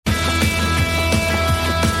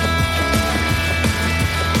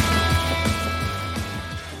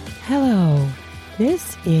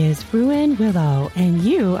This is Ruin Willow, and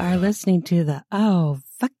you are listening to the Oh,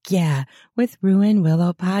 Fuck Yeah with Ruin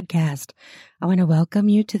Willow podcast. I want to welcome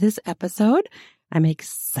you to this episode. I'm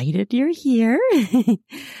excited you're here.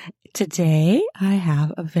 Today, I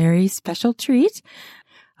have a very special treat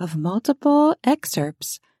of multiple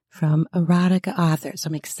excerpts from erotica authors.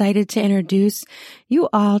 I'm excited to introduce you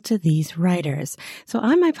all to these writers. So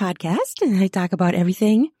on my podcast, I talk about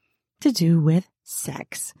everything to do with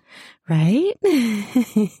sex, right?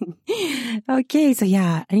 Okay, so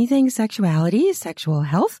yeah, anything sexuality, sexual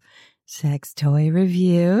health, sex toy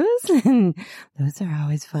reviews. Those are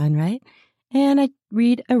always fun, right? And I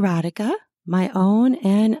read erotica, my own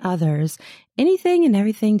and others. Anything and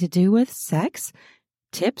everything to do with sex,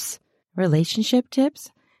 tips, relationship tips,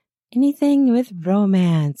 anything with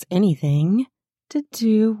romance, anything to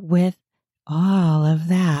do with all of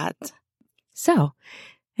that. So,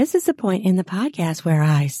 this is the point in the podcast where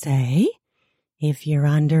I say, if you're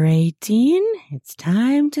under 18, it's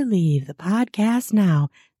time to leave the podcast now.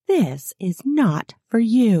 This is not for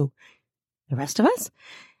you. The rest of us,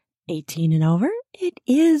 18 and over, it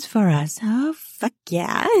is for us. Oh, fuck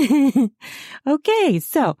yeah. Okay,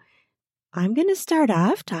 so I'm going to start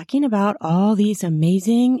off talking about all these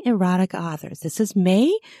amazing erotic authors. This is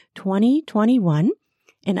May 2021,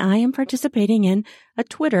 and I am participating in a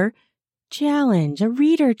Twitter challenge, a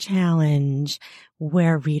reader challenge,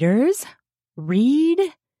 where readers read,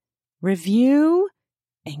 review,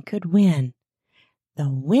 and could win. The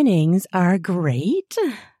winnings are great.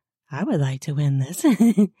 I would like to win this.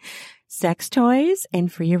 Sex toys and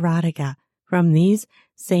free erotica from these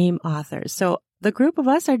same authors. So the group of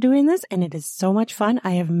us are doing this, and it is so much fun.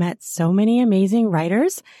 I have met so many amazing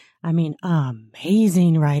writers.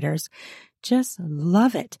 Amazing writers. Just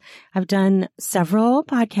love it. I've done several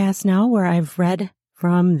podcasts now where I've read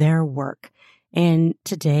from their work. And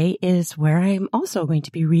today is where I'm also going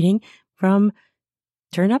to be reading from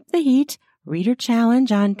Turn Up the Heat Reader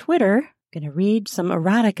Challenge on Twitter. I'm going to read some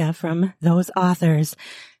erotica from those authors.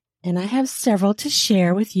 And I have several to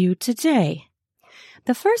share with you today.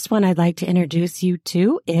 The first one I'd like to introduce you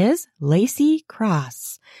to is Lacey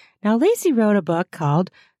Cross. Now, Lacey wrote a book called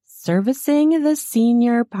Servicing the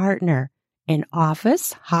Senior Partner, an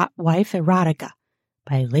Office Hot Wife Erotica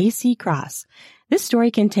by Lacey Cross. This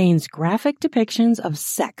story contains graphic depictions of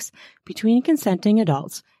sex between consenting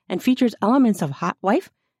adults and features elements of hot wife,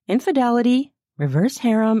 infidelity, reverse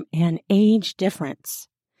harem, and age difference.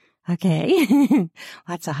 Okay,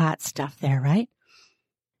 lots of hot stuff there, right?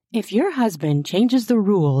 If your husband changes the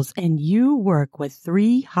rules and you work with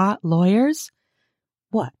 3 hot lawyers,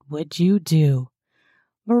 what would you do?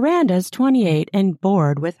 Miranda's 28 and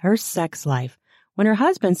bored with her sex life. When her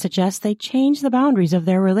husband suggests they change the boundaries of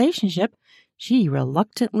their relationship, she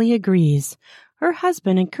reluctantly agrees. Her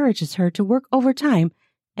husband encourages her to work overtime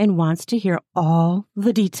and wants to hear all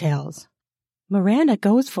the details. Miranda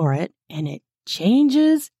goes for it, and it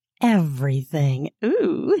changes everything.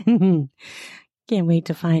 Ooh. Can't wait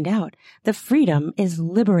to find out. The freedom is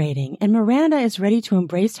liberating, and Miranda is ready to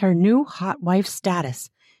embrace her new hot wife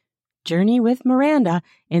status. Journey with Miranda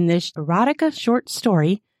in this erotica short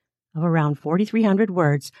story of around 4,300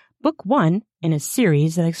 words, book 1 in a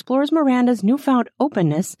series that explores Miranda's newfound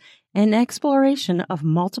openness and exploration of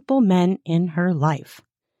multiple men in her life.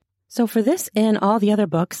 So for this and all the other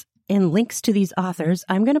books and links to these authors,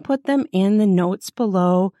 I'm going to put them in the notes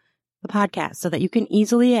below the podcast so that you can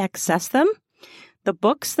easily access them. The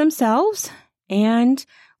books themselves and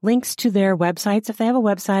links to their websites, if they have a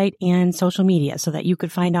website, and social media so that you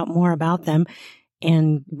could find out more about them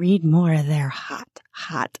and read more of their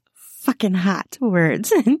fucking hot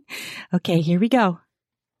words. Okay, here we go.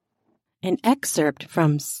 An excerpt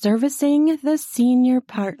from Servicing the Senior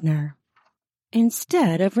Partner.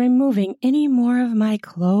 Instead of removing any more of my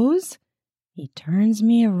clothes, he turns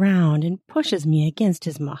me around and pushes me against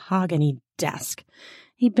his mahogany desk.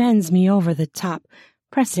 He bends me over the top,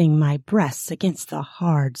 pressing my breasts against the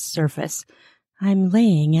hard surface. I'm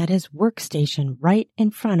laying at his workstation right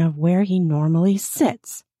in front of where he normally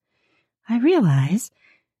sits. I realize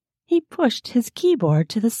he pushed his keyboard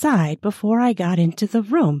to the side before I got into the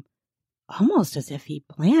room, almost as if he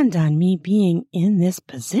planned on me being in this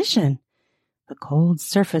position. The cold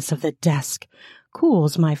surface of the desk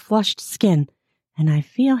cools my flushed skin, and I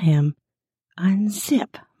feel him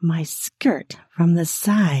unzip my skirt from the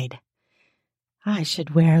side. I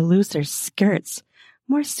should wear looser skirts,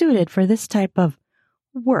 more suited for this type of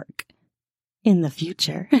work in the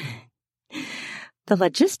future. The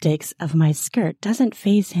logistics of my skirt doesn't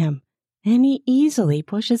faze him, and he easily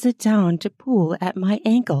pushes it down to pull at my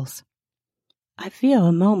ankles. I feel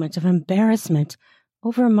a moment of embarrassment,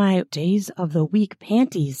 over my days of the week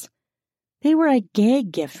panties. They were a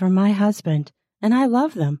gag gift from my husband, and I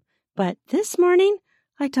love them. But this morning,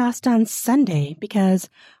 I tossed on Sunday because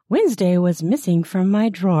Wednesday was missing from my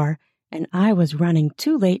drawer, and I was running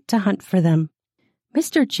too late to hunt for them.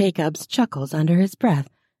 Mr. Jacobs chuckles under his breath.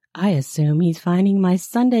 I assume he's finding my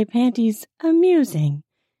Sunday panties amusing.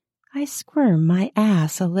 I squirm my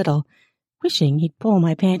ass a little, wishing he'd pull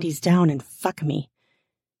my panties down and fuck me.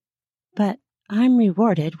 But I'm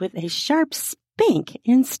rewarded with a sharp spank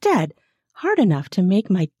instead, hard enough to make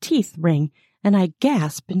my teeth ring, and I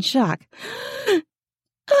gasp in shock.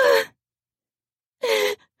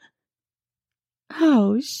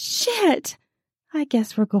 Oh, shit! I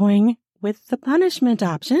guess we're going with the punishment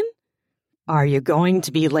option. Are you going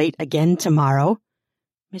to be late again tomorrow?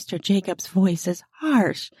 Mr. Jacobs' voice is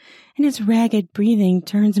harsh, and his ragged breathing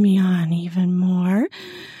turns me on even more.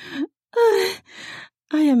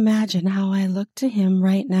 I imagine how I look to him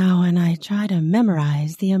right now, and I try to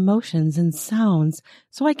memorize the emotions and sounds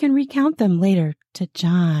so I can recount them later to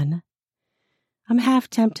John. I'm half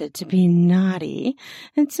tempted to be naughty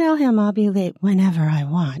and tell him I'll be late whenever I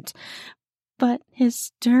want, but his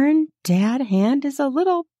stern dad hand is a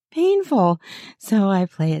little painful, so I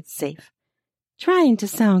play it safe. Trying to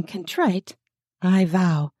sound contrite, I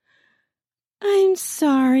vow, I'm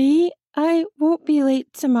sorry. I won't be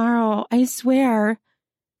late tomorrow, I swear.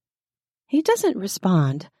 He doesn't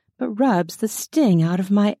respond, but rubs the sting out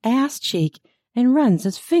of my ass cheek and runs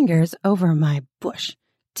his fingers over my bush,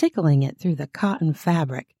 tickling it through the cotton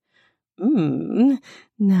fabric.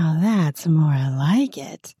 Now that's more like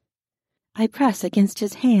it. I press against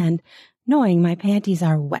his hand, knowing my panties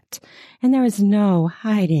are wet, and there is no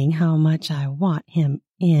hiding how much I want him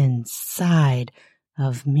inside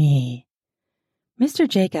of me. Mr.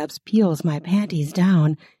 Jacobs peels my panties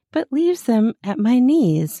down, but leaves them at my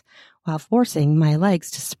knees, while forcing my legs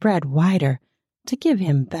to spread wider to give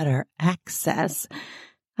him better access.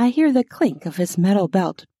 I hear the clink of his metal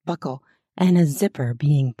belt buckle and a zipper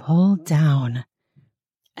being pulled down.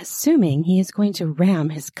 Assuming he is going to ram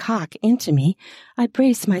his cock into me, I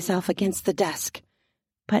brace myself against the desk.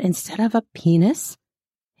 But instead of a penis,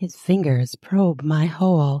 his fingers probe my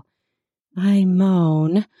hole. I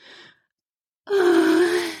moan.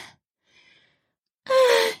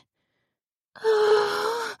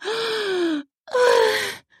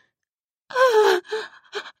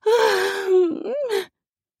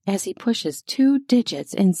 As he pushes 2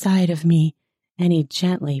 digits inside of me, and he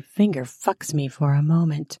gently finger fucks me for a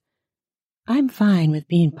moment. I'm fine with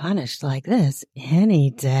being punished like this any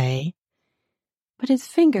day. But his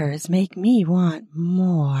fingers make me want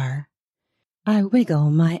more. I wiggle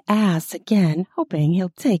my ass again, hoping he'll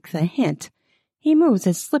take the hint. He moves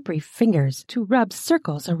his slippery fingers to rub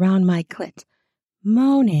circles around my clit.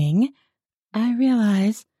 Moaning, I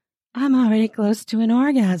realize I'm already close to an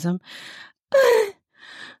orgasm.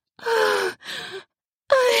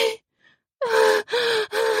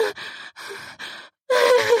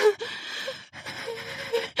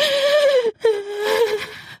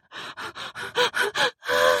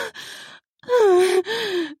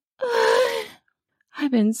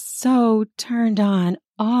 I've been so turned on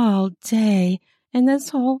all day, and this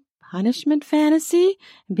whole punishment fantasy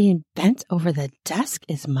and being bent over the desk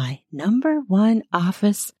is my #1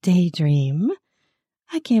 office daydream.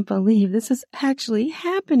 I can't believe this is actually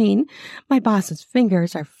happening. My boss's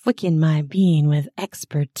fingers are flicking my being with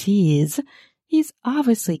expertise. He's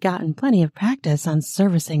obviously gotten plenty of practice on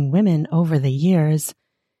servicing women over the years.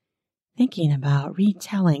 Thinking about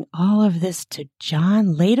retelling all of this to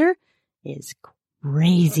John later is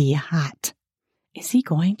crazy hot. Is he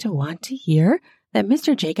going to want to hear that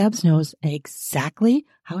Mr. Jacobs knows exactly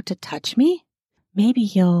how to touch me? Maybe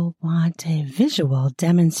he'll want a visual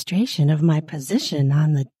demonstration of my position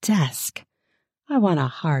on the desk. I want a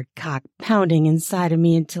hard cock pounding inside of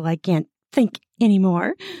me until I can't think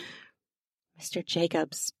anymore. Mr.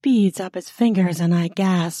 Jacobs speeds up his fingers and I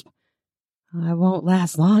gasp. I won't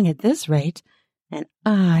last long at this rate, and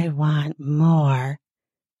I want more.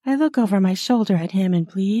 I look over my shoulder at him and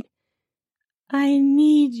plead, I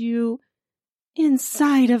need you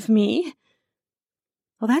inside of me.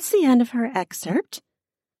 Well, that's the end of her excerpt.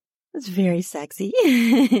 It's very sexy.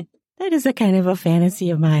 That is a kind of a fantasy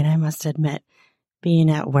of mine, I must admit.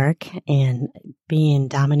 Being at work and being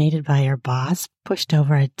dominated by your boss, pushed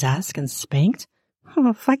over a desk and spanked.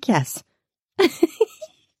 Oh, fuck yes.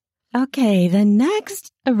 Okay, the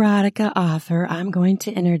next erotica author I'm going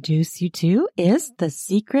to introduce you to is The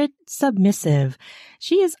Secret Submissive.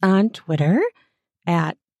 She is on Twitter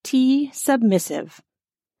at @tsubmissive.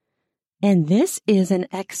 And this is an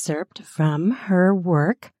excerpt from her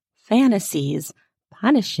work, Fantasies,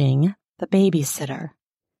 punishing the babysitter.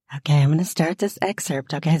 Okay, I'm going to start this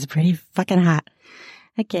excerpt. Okay, it's pretty fucking hot.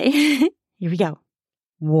 Okay, here we go.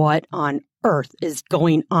 What on earth is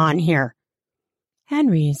going on here?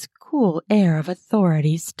 Henry's cool air of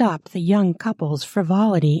authority stopped the young couple's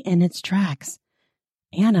frivolity in its tracks.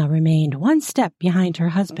 Anna remained one step behind her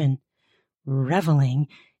husband, reveling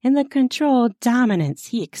in the controlled dominance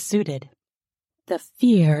he exuded. The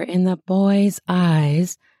fear in the boy's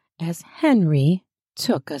eyes as Henry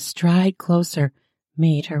took a stride closer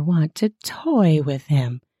made her want to toy with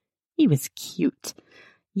him. He was cute,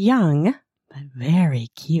 young, but very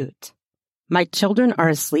cute. My children are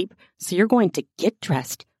asleep, so you're going to get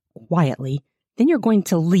dressed quietly. Then you're going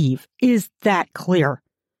to leave. Is that clear?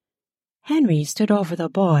 Henry stood over the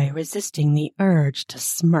boy, resisting the urge to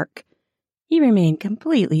smirk. He remained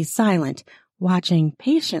completely silent, watching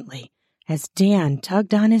patiently as Dan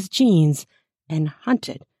tugged on his jeans and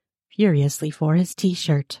hunted furiously for his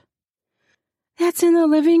t-shirt. That's in the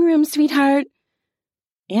living room, sweetheart.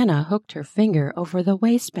 Anna hooked her finger over the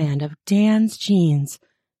waistband of Dan's jeans,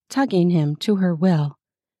 tugging him to her will.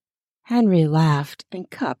 Henry laughed and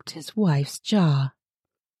cupped his wife's jaw.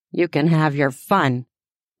 You can have your fun,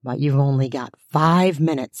 but you've only got 5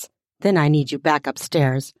 minutes. Then I need you back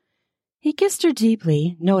upstairs. He kissed her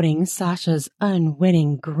deeply, noting Sasha's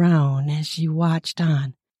unwitting groan as she watched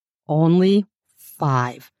on. Only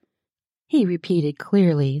 5. He repeated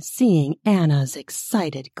clearly, seeing Anna's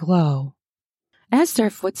excited glow. As their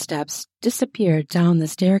footsteps disappeared down the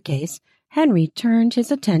staircase, Henry turned his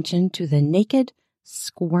attention to the naked,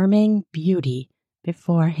 squirming beauty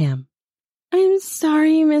before him. I'm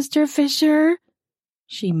sorry, Mr. Fisher,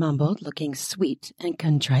 she mumbled, looking sweet and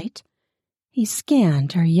contrite. He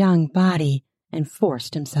scanned her young body and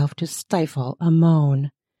forced himself to stifle a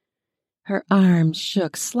moan. Her arms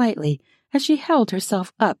shook slightly as she held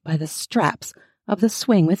herself up by the straps of the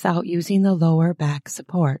swing without using the lower back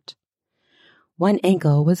support. One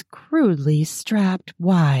ankle was crudely strapped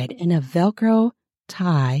wide in a Velcro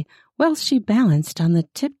tie while she balanced on the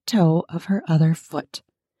tiptoe of her other foot.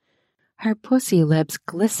 Her pussy lips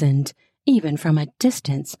glistened even from a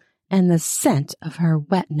distance, and the scent of her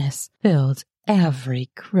wetness filled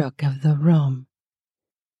every crook of the room.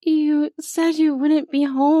 You said you wouldn't be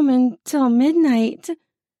home until midnight.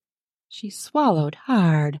 She swallowed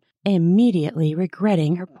hard, immediately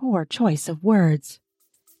regretting her poor choice of words.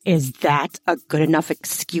 Is that a good enough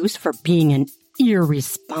excuse for being an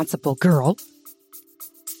irresponsible girl?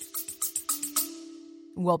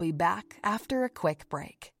 We'll be back after a quick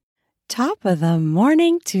break. Top of the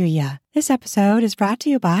morning to ya. This episode is brought to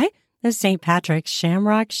you by the St. Patrick's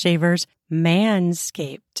Shamrock Shavers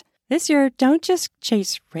Manscaped. This year, don't just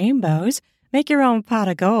chase rainbows. Make your own pot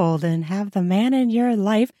of gold and have the man in your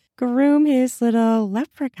life groom his little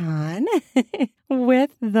leprechaun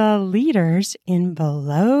with the leaders in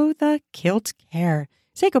below the kilt care.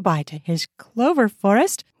 Say goodbye to his clover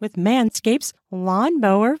forest with Manscaped's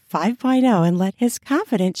Lawnmower 5.0 and let his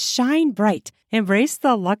confidence shine bright. Embrace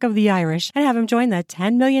the luck of the Irish and have him join the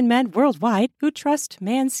 10 million men worldwide who trust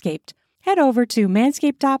Manscaped. Head over to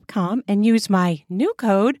manscaped.com and use my new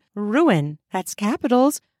code RUIN. That's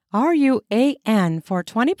capitals RUAN for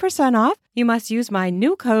 20% off. You must use my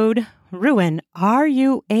new code RUIN,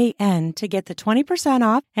 RUAN, to get the 20%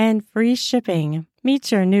 off and free shipping.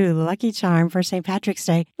 Meet your new lucky charm for St. Patrick's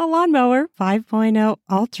Day, the Lawnmower 5.0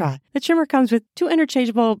 Ultra. The trimmer comes with 2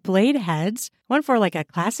 interchangeable blade heads, one for like a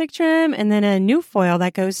classic trim, and then a new foil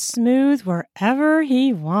that goes smooth wherever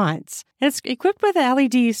he wants. It's equipped with an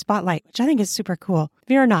LED spotlight, which I think is super cool.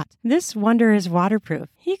 Fear not, this wonder is waterproof.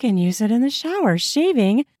 You can use it in the shower,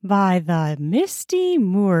 shaving by the misty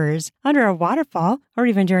moors, under a waterfall, or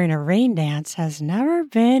even during a rain dance has never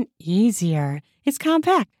been easier. It's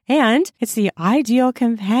compact, and it's the ideal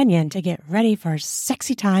companion to get ready for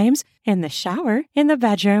sexy times in the shower, in the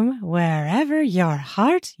bedroom, wherever your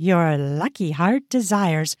heart, your lucky heart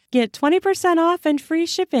desires. Get 20% off and free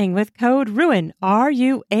shipping with code RUIN,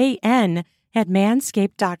 RUAN, at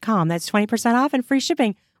manscaped.com. That's 20% off and free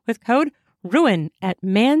shipping with code RUIN at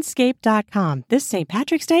manscaped.com. This St.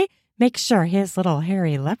 Patrick's Day, make sure his little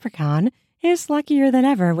hairy leprechaun is luckier than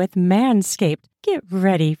ever with Manscaped. Get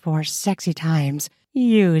ready for sexy times.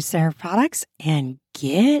 Use their products and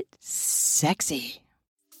get sexy.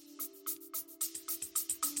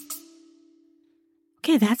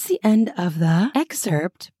 Okay, that's the end of the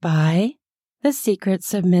excerpt by The Secret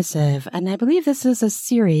Submissive. And I believe this is a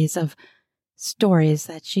series of stories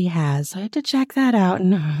that she has. So I have to check that out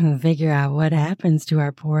and figure out what happens to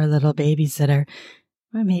our poor little babysitter.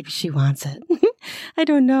 Or maybe she wants it. I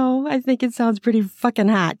don't know. I think it sounds pretty fucking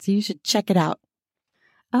hot, so you should check it out.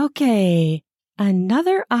 Okay,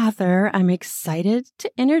 another author I'm excited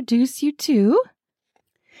to introduce you to.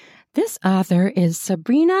 This author is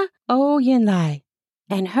Sabrina Oyenlai,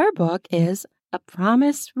 and her book is A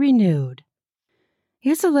Promise Renewed.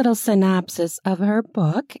 Here's a little synopsis of her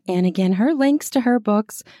book, and again, her links to her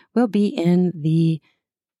books will be in the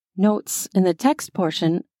notes in the text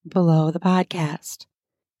portion below the podcast.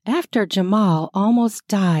 After Jamal almost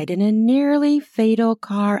died in a nearly fatal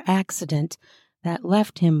car accident that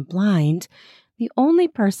left him blind, the only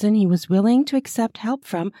person he was willing to accept help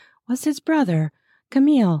from was his brother,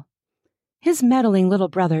 Camille. His meddling little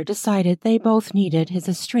brother decided they both needed his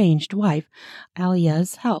estranged wife,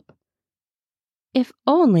 Alia's help. If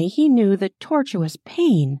only he knew the tortuous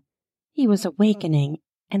pain he was awakening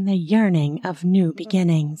and the yearning of new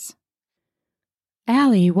beginnings.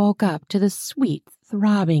 Allie woke up to the sweet,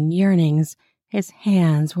 throbbing yearnings his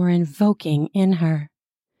hands were invoking in her.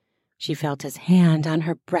 She felt his hand on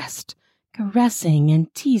her breast, caressing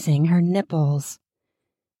and teasing her nipples.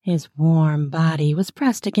 His warm body was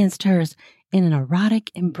pressed against hers in an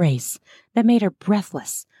erotic embrace that made her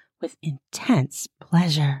breathless with intense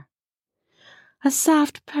pleasure. A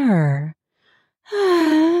soft purr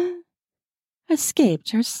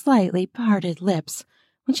escaped her slightly parted lips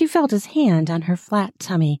when she felt his hand on her flat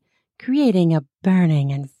tummy, creating a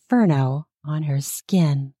burning inferno on her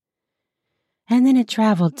skin. And then it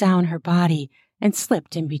traveled down her body and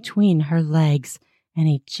slipped in between her legs, and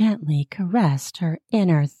he gently caressed her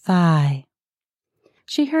inner thigh.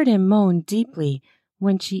 She heard him moan deeply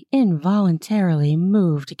when she involuntarily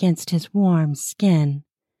moved against his warm skin.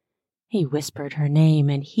 He whispered her name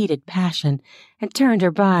in heated passion and turned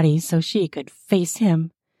her body so she could face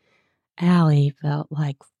him. Allie felt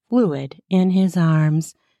like fluid in his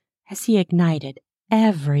arms as he ignited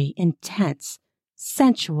every intense,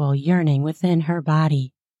 sensual yearning within her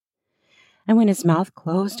body. And when his mouth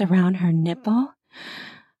closed around her nipple,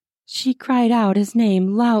 she cried out his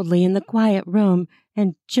name loudly in the quiet room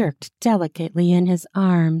and jerked delicately in his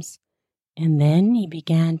arms. And then he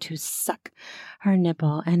began to suck her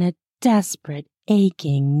nipple, and a desperate,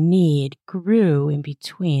 aching need grew in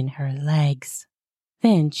between her legs.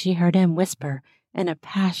 Then she heard him whisper in a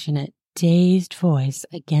passionate, dazed voice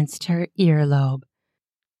against her earlobe,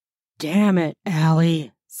 "Damn it,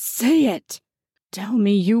 Allie, say it! Tell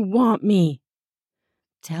me you want me!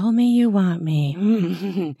 Tell me you want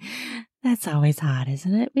me." That's always hot,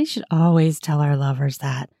 isn't it? We should always tell our lovers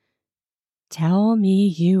that. Tell me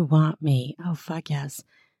you want me. Oh, fuck yes.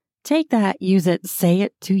 Take that, use it, say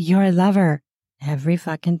it to your lover every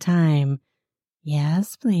fucking time.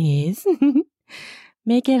 Yes, please.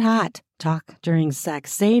 Make it hot. Talk during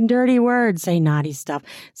sex. Say dirty words. Say naughty stuff.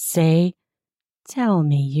 Say, tell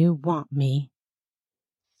me you want me.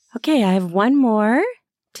 Okay, I have one more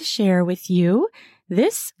to share with you.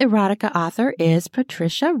 This erotica author is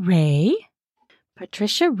Patricia Ray.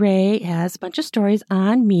 Patricia Ray has a bunch of stories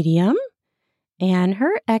on Medium, and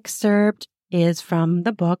her excerpt is from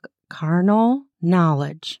the book Carnal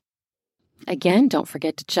Knowledge. Again, don't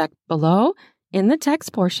forget to check below in the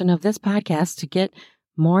text portion of this podcast to get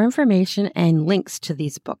more information and links to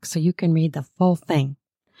these books so you can read the full thing.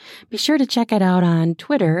 Be sure to check it out on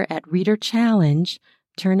Twitter at Reader Challenge,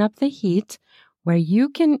 Turn Up the Heat, where you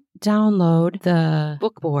can download the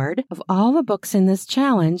book board of all the books in this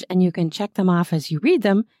challenge, and you can check them off as you read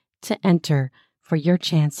them to enter for your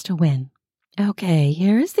chance to win. Okay,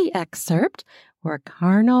 here's the excerpt for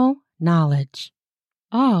Carnal Knowledge.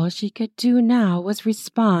 All she could do now was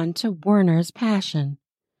respond to Werner's passion.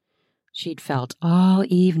 She'd felt all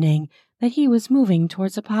evening that he was moving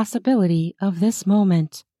towards a possibility of this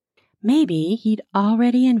moment. Maybe he'd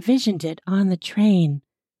already envisioned it on the train.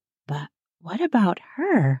 But what about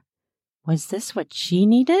her? Was this what she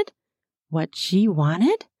needed? What she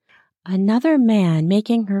wanted? Another man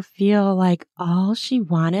making her feel like all she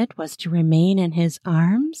wanted was to remain in his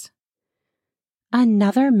arms?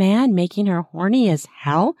 Another man making her horny as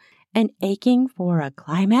hell and aching for a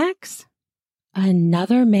climax?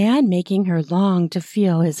 Another man making her long to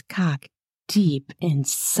feel his cock deep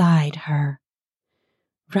inside her,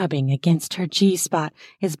 rubbing against her G-spot,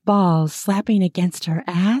 his balls slapping against her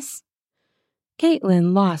ass?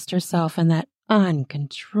 Caitlin lost herself in that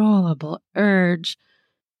uncontrollable urge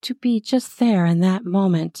to be just there in that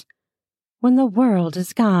moment when the world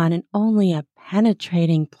is gone and only a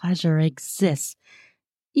penetrating pleasure exists.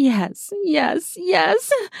 Yes, yes,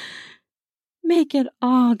 yes. Make it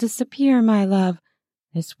all disappear, my love.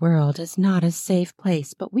 This world is not a safe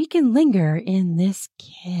place, but we can linger in this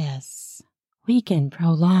kiss. We can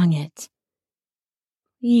prolong it.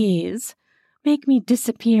 Please, make me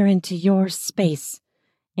disappear into your space,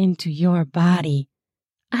 into your body.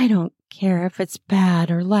 I don't care if it's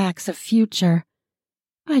bad or lacks a future.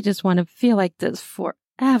 I just want to feel like this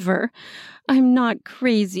forever. I'm not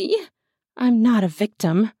crazy. I'm not a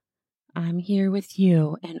victim. I'm here with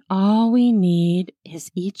you, and all we need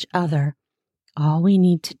is each other. All we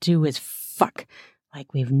need to do is fuck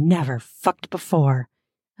like we've never fucked before.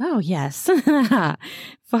 Oh, yes.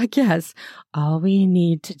 Fuck yes. All we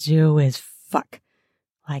need to do is fuck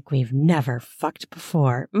like we've never fucked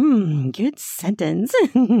before. Good sentence.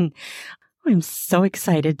 I'm so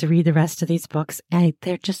excited to read the rest of these books.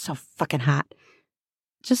 They're just so fucking hot.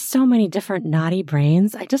 Just so many different naughty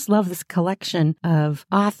brains. I just love this collection of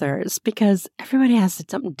authors because everybody has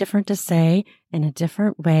something different to say in a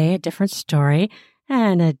different way, a different story,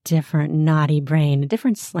 and a different naughty brain, a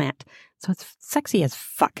different slant. So it's sexy as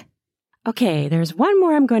fuck. Okay, there's one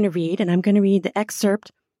more I'm going to read, and I'm going to read the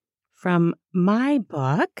excerpt from my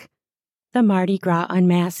book, The Mardi Gras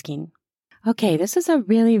Unmasking. Okay, this is a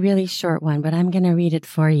really, really short one, but I'm going to read it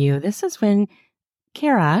for you. This is when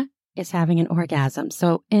Kara is having an orgasm.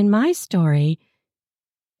 So in my story,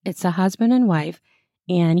 it's a husband and wife,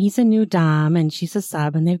 and he's a new dom and she's a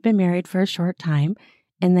sub, and they've been married for a short time,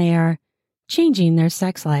 and they are changing their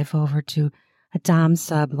sex life over to a dom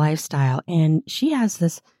sub lifestyle. And she has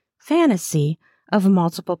this fantasy of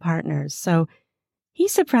multiple partners. So he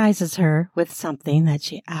surprises her with something that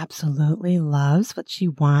she absolutely loves, what she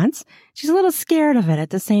wants. She's a little scared of it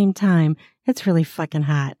at the same time. It's really fucking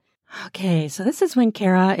hot. Okay, so this is when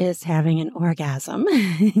Kara is having an orgasm.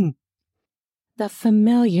 The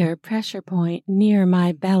familiar pressure point near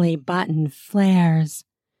my belly button flares,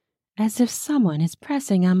 as if someone is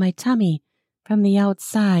pressing on my tummy from the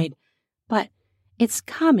outside, but it's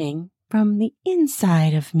coming from the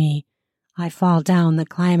inside of me. I fall down the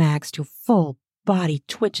climax to full body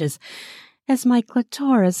twitches as my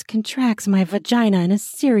clitoris contracts my vagina in a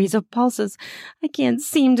series of pulses. I can't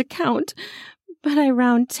seem to count, but I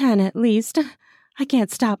round 10 at least. I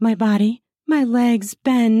can't stop my body. My legs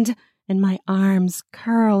bend and my arms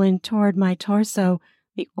curl in toward my torso.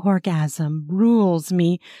 The orgasm rules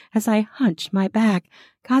me as I hunch my back,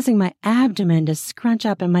 causing my abdomen to scrunch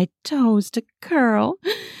up and my toes to curl.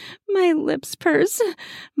 My lips purse.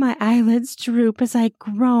 My eyelids droop as I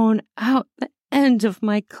groan out the end of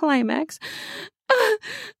my climax.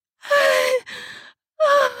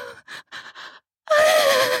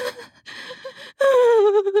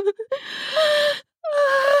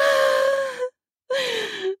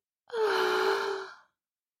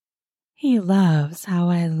 He loves how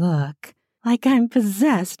I look, like I'm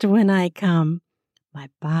possessed when I come. My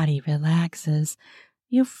body relaxes.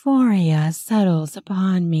 Euphoria settles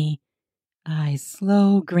upon me. I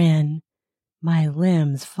slow grin. My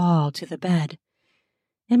limbs fall to the bed,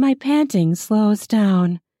 and my panting slows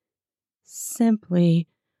down. Simply,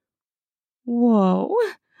 whoa,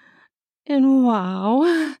 and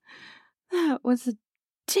wow. That was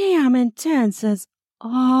damn intense as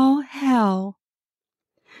all hell.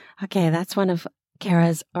 Okay, that's one of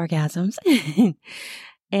Kara's orgasms.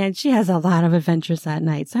 And she has a lot of adventures that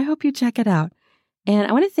night, so I hope you check it out. And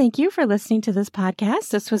I want to thank you for listening to this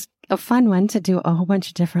podcast. This was a fun one to do a whole bunch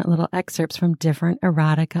of different little excerpts from different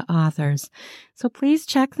erotica authors. So please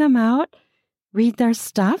check them out. Read their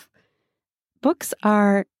stuff. Books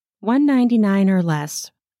are $1.99 or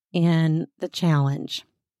less in the challenge.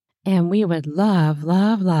 And we would love,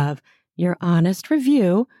 love, love your honest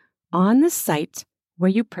review on the site where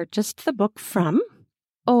you purchased the book from,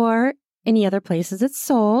 or any other places it's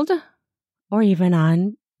sold, or even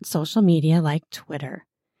on social media like Twitter.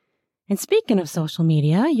 And speaking of social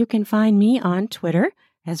media, you can find me on Twitter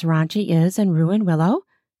as Raunchy Is and Ruin Willow.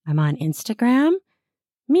 I'm on Instagram,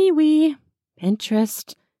 MeWe,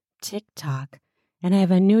 Pinterest, TikTok, and I have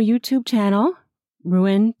a new YouTube channel,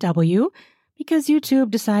 Ruin W, because YouTube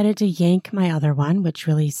decided to yank my other one, which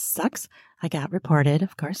really sucks. I got reported,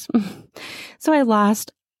 of course. So I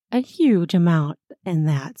lost a huge amount in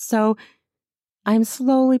that. So I'm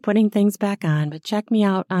slowly putting things back on, but check me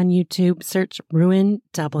out on YouTube. Search Ruin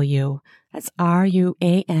W. That's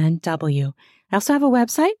RUANW. I also have a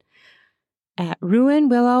website at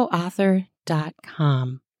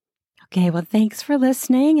ruinwillowauthor.com. Okay, well, thanks for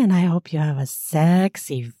listening, and I hope you have a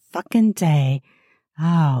sexy fucking day.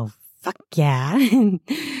 Oh, fuck yeah.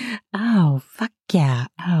 Oh, fuck yeah.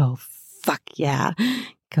 Oh, fuck yeah.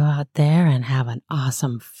 Go out there and have an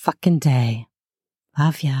awesome fucking day.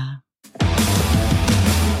 Love ya.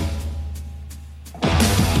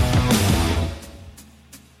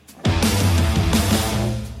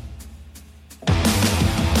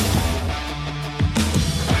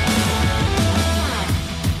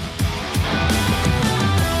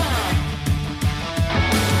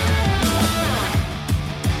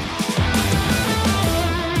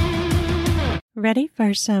 Ready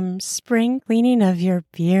for some spring cleaning of your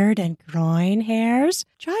beard and groin hairs?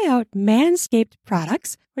 Try out Manscaped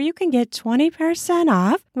products where you can get 20%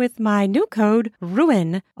 off with my new code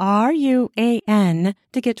RUAN, RUAN,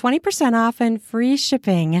 to get 20% off and free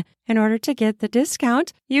shipping. In order to get the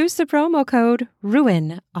discount, use the promo code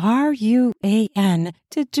RUAN, RUAN,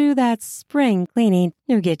 to do that spring cleaning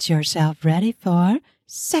to get yourself ready for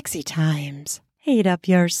sexy times. Heat up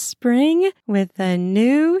your spring with a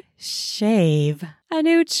new shave, a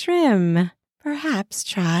new trim. Perhaps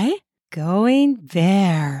try going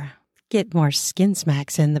bare. Get more skin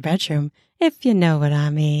smacks in the bedroom, if you know what I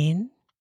mean.